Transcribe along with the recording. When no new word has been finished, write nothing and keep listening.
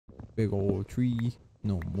Big old tree.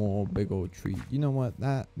 No more big old tree. You know what?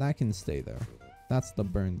 That can stay there. That's the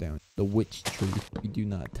burn down. The witch tree. We do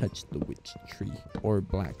not touch the witch tree. Or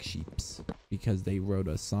black sheeps. Because they wrote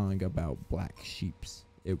a song about black sheeps.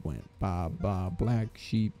 It went ba ba black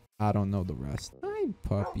sheep. I don't know the rest. Hi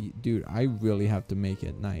puppy. Dude, I really have to make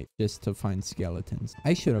it night just to find skeletons.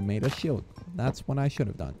 I should have made a shield. That's what I should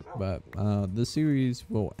have done. But the series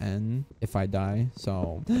will end if I die.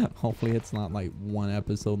 So hopefully it's not like one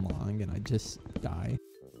episode long and I just die.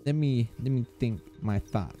 Let me think my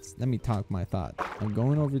thoughts. Let me talk my thoughts. I'm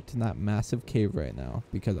going over to that massive cave right now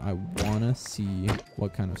because I want to see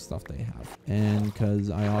what kind of stuff they have. And because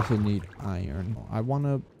I also need iron. I want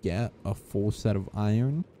to get a full set of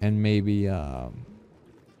iron and maybe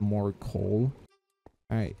more coal.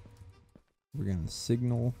 All right. We're going to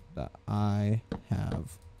signal that I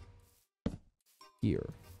have here.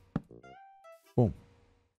 Boom.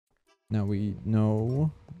 Now we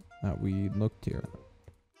know that we looked here.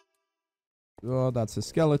 Oh, that's a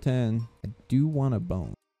skeleton. I do want a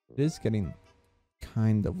bone. It is getting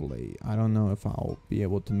kind of late. I don't know if I'll be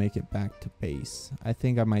able to make it back to base. I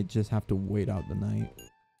think I might just have to wait out the night.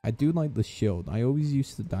 I do like the shield. I always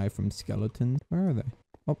used to die from skeletons. Where are they?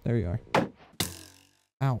 Oh, there you are.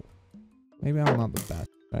 Ow. Maybe I'm not the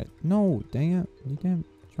best. Right. No, dang it. You didn't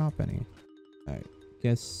drop any. Alright.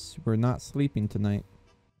 Guess we're not sleeping tonight.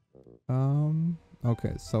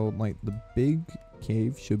 Okay, so like the big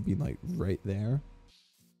cave should be like right there.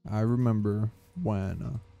 I remember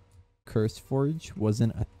when Curse Forge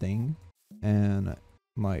wasn't a thing, and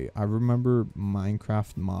like I remember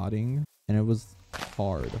Minecraft modding, and it was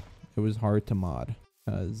hard. It was hard to mod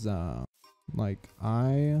because like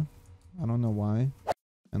I don't know why,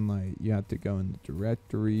 and like you had to go in the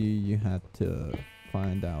directory, you had to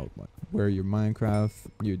find out like where your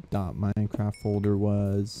 .minecraft folder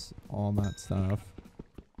was, all that stuff.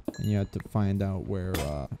 And you had to find out where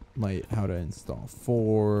like how to install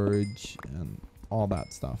Forge and all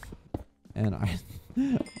that stuff. And I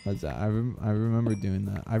remember doing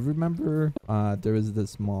that. I remember there was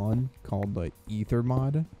this mod called like Ether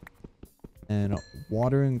mod and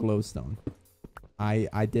water and glowstone.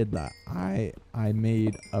 I did that. I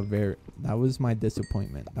made a that was my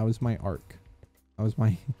disappointment. That was my arc. That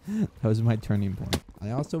was my turning point.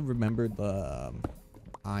 I also remember the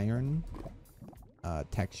iron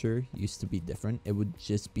texture used to be different. It would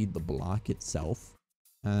just be the block itself,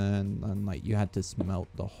 and like you had to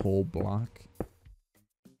smelt the whole block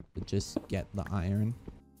to just get the iron.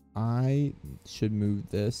 I should move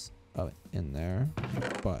this in there,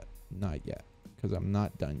 but not yet because I'm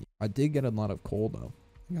not done yet. I did get a lot of coal though.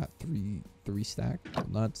 I got three stack.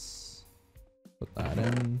 Let's put that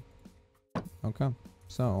in. Okay,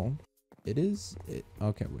 so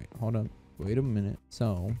okay, wait, hold on, wait a minute.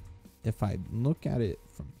 So if I look at it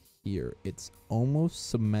from here, it's almost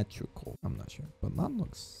symmetrical. I'm not sure, but that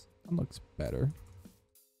looks better.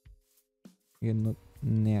 You can look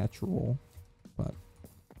natural, but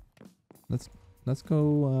let's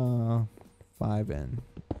go 5N.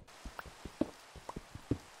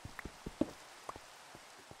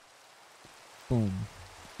 Boom,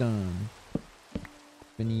 done.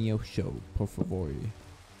 Finioso, por favor.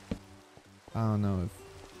 I don't know if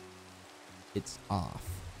it's off.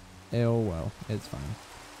 Oh well, it's fine.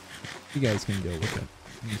 You guys can deal with it.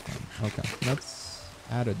 It's fine. Okay,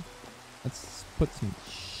 let's put some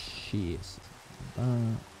cheese.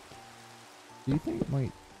 Do you think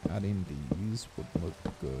like adding these would look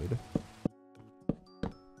good?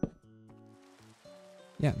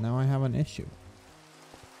 Yeah, now I have an issue.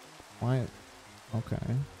 Why? Okay,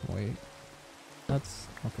 wait.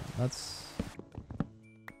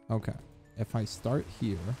 Okay. If I start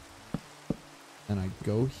here and I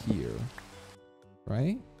go here,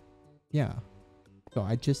 right? Yeah. So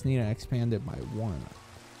I just need to expand it by 1.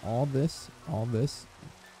 All this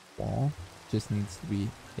wall just needs to be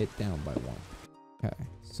hit down by 1. Okay.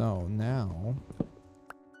 So now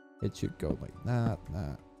it should go like that.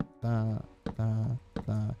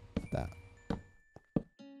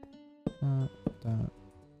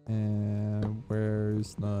 And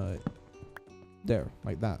where's the there,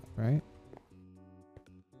 like that, right?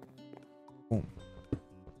 Boom.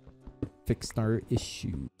 Fixed our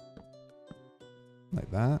issue.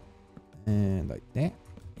 Like that. And like that.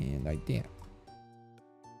 And like that.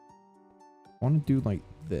 I want to do like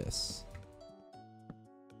this.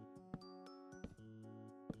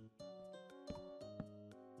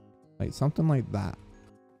 Like something like that.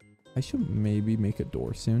 I should maybe make a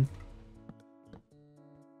door soon.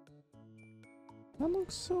 That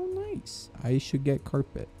looks so nice. I should get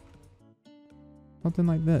carpet. Something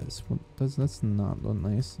like this. What does that's not look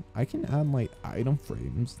nice? I can add like item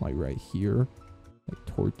frames like right here. Like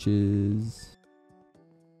torches.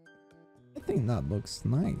 I think that looks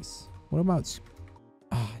nice. What about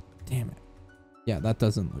damn it. Yeah, that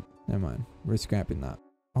doesn't look, never mind. We're scrapping that.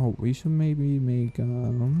 Oh, we should maybe make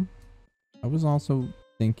I was also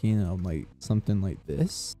thinking of like something like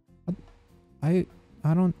this. I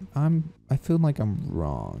feel like I'm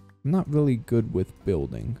wrong. I'm not really good with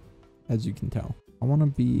building, as you can tell. I want to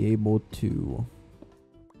be able to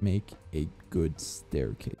make a good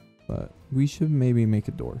staircase, but we should maybe make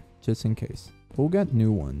a door just in case. We'll get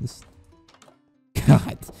new ones.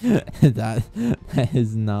 God, that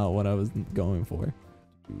is not what I was going for.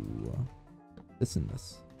 This and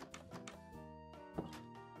this.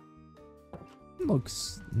 It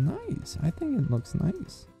looks nice. I think it looks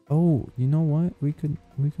nice. Oh, you know what? We could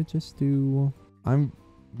just do. I'm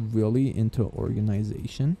really into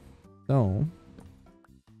organization, so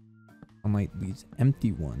on like these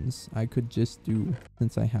empty ones, I could just do,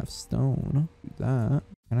 since I have stone, do that.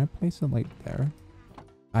 Can I place it like there?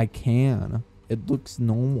 I can. It looks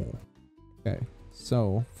normal. Okay,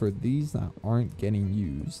 so for these that aren't getting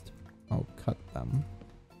used, I'll cut them.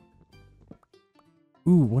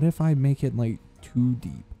 Ooh, what if I make it like too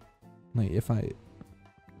deep? Like if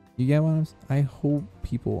you get what I hope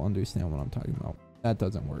people understand what I'm talking about. That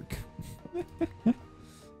doesn't work.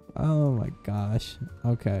 Oh my gosh.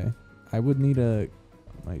 Okay. I would need a,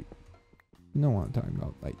 like, you know what I'm talking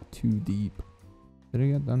about, like too deep. Did I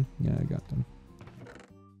get done? Yeah, I got done.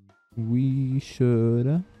 We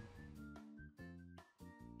should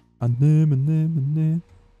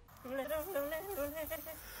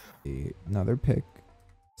another pick,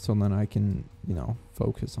 so then I can, you know,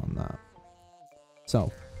 focus on that.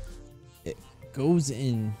 So it goes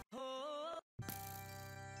in.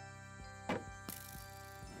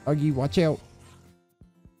 Uggy, watch out.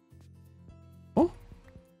 Oh,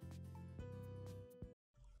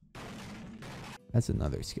 that's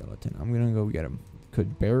another skeleton. I'm gonna go get him.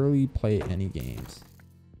 Could barely play any games,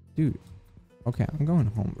 dude. Okay, I'm going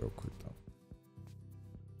home real quick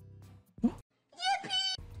though. Oh.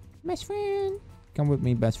 Best friend, come with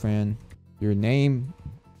me, best friend. Your name?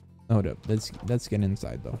 Hold up, let's get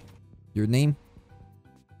inside though. Your name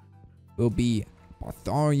will be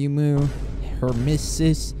Bartholomew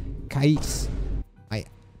Hermesis Kites,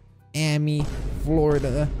 Miami,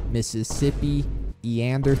 Florida, Mississippi,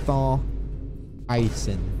 Neanderthal,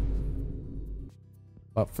 Ison.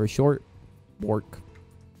 But for short, Bork.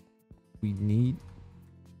 We need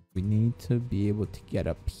to be able to get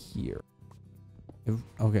up here.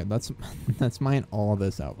 Okay, let's mine all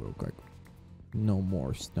this out real quick. No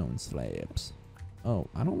more stone slabs. Oh,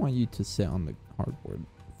 I don't want you to sit on the hardwood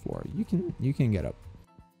floor. You can get up.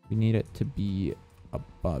 We need it to be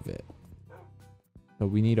above it. So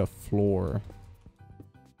we need a floor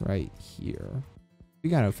right here. We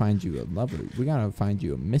gotta find you a lovely. We gotta find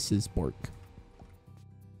you a Mrs. Bork.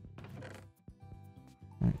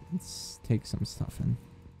 All right, let's take some stuff in.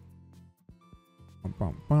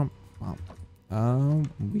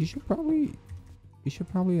 We should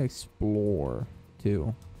probably explore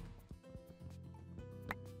too.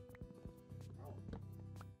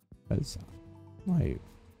 Because like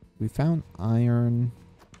we found iron,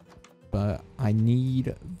 but I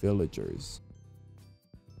need villagers.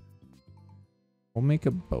 We'll make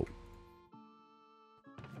a boat.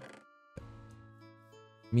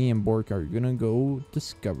 Me and Bork are gonna go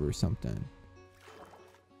discover something.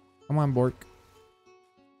 Come on, Bork.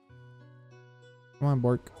 Come on,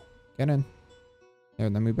 Bork. Get in. There,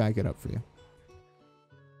 let me back it up for you.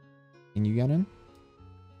 Can you get in?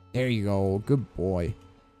 There you go. Good boy.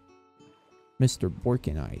 Mr. Bork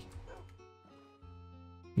and I.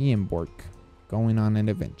 Me and Bork going on an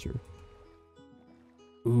adventure.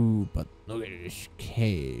 Ooh, but look at this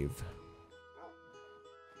cave.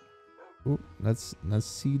 Ooh, let's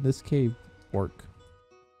see this cave, Bork.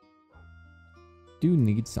 Do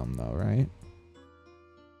need some though, right?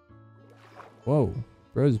 Whoa,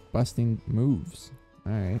 bro's busting moves.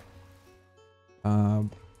 All right.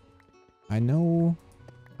 I know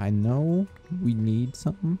we need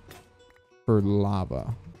something for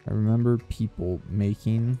lava. I remember people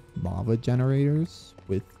making lava generators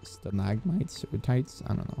with stalagmites or tights.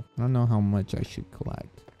 I don't know how much I should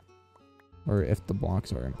collect, or if the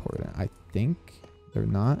blocks are important. I think they're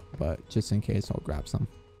not, but just in case, I'll grab some.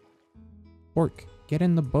 Bork, get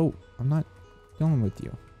in the boat. I'm not dealing with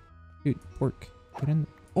you. Dude, Bork, get in.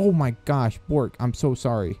 Oh my gosh, Bork, I'm so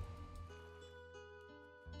sorry.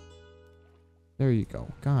 There you go.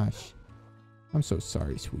 Gosh, I'm so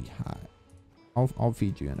sorry, sweetheart. I'll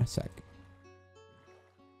feed you in a sec.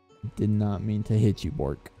 Did not mean to hit you,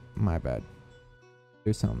 Bork. My bad.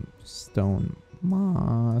 There's some stone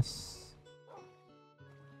moss.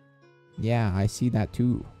 Yeah, I see that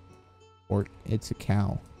too. Bork, it's a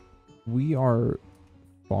cow. We are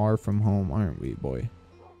far from home, aren't we, boy?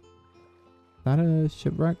 Is that a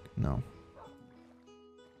shipwreck? No.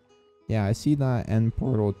 Yeah, I see that end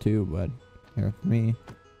portal too, but here with me.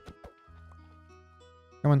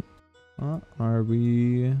 Come on. Are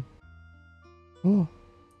we? Oh.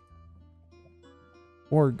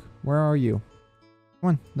 Org, where are you? Come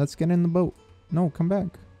on, let's get in the boat. No, come back.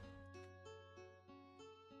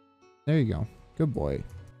 There you go. Good boy.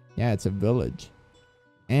 Yeah, it's a village.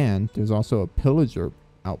 And there's also a pillager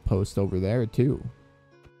outpost over there too.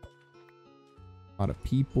 A lot of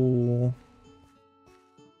people.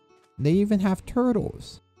 They even have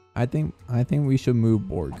turtles. I think we should move,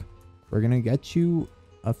 Borg. We're gonna get you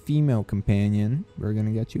a female companion. We're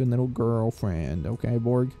gonna get you a little girlfriend. Okay,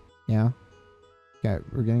 Borg? Yeah. Okay,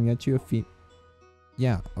 we're gonna get you a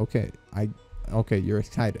Yeah, okay. Okay, you're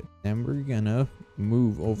excited. Then we're gonna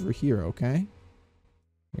move over here, okay?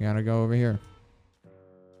 We gotta go over here.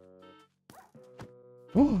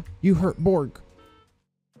 Oh, you hurt Borg.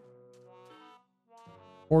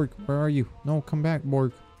 Borg, where are you? No, come back,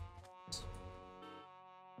 Borg.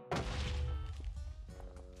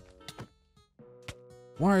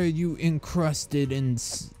 Why are you encrusted in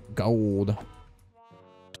gold?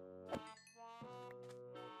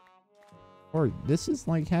 Borg, this is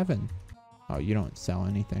like heaven. Oh, you don't sell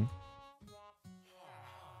anything.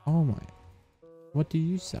 Oh my. What do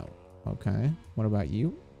you sell? Okay. What about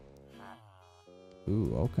you?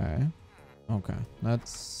 Ooh, okay. Okay.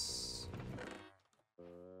 Let's...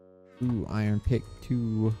 Ooh, iron pick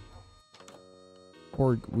 2.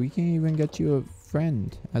 Borg, we can even get you a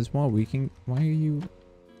friend as well. We can... Why are you...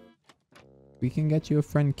 We can get you a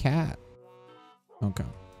friend cat. Okay.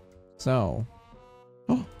 So...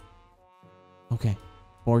 Oh! Okay.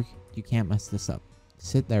 Borg, you can't mess this up.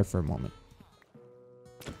 Sit there for a moment.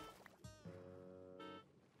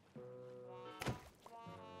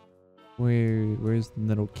 Where's the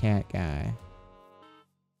little cat guy?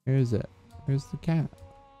 Where is it? Where's the cat?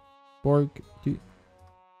 Borg,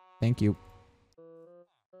 thank you.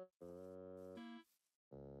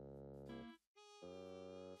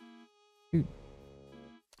 Dude.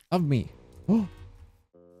 Love me. Oh.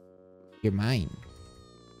 You're mine.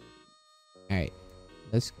 Alright.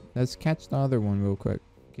 Let's catch the other one real quick.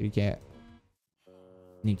 Kitty cat.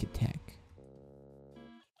 Sneak attack.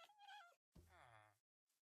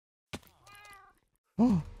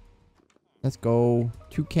 Oh, let's go.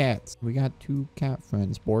 2 cats. We got 2 cat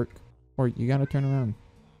friends, Bork. Bork, you gotta turn around.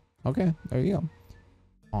 Okay, there you go.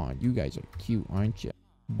 Aw, you guys are cute, aren't you?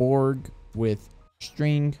 Borg with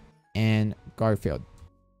String and Garfield.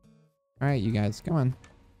 Alright, you guys, come on.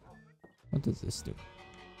 What does this do?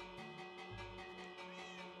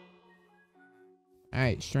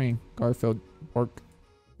 Alright, String, Garfield, Bork,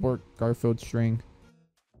 Garfield, String.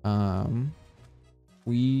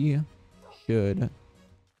 We should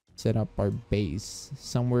set up our base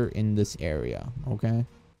somewhere in this area, okay?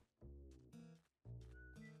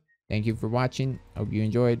 Thank you for watching. Hope you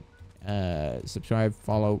enjoyed. Subscribe,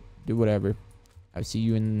 follow, do whatever. I'll see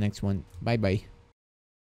you in the next one. Bye bye.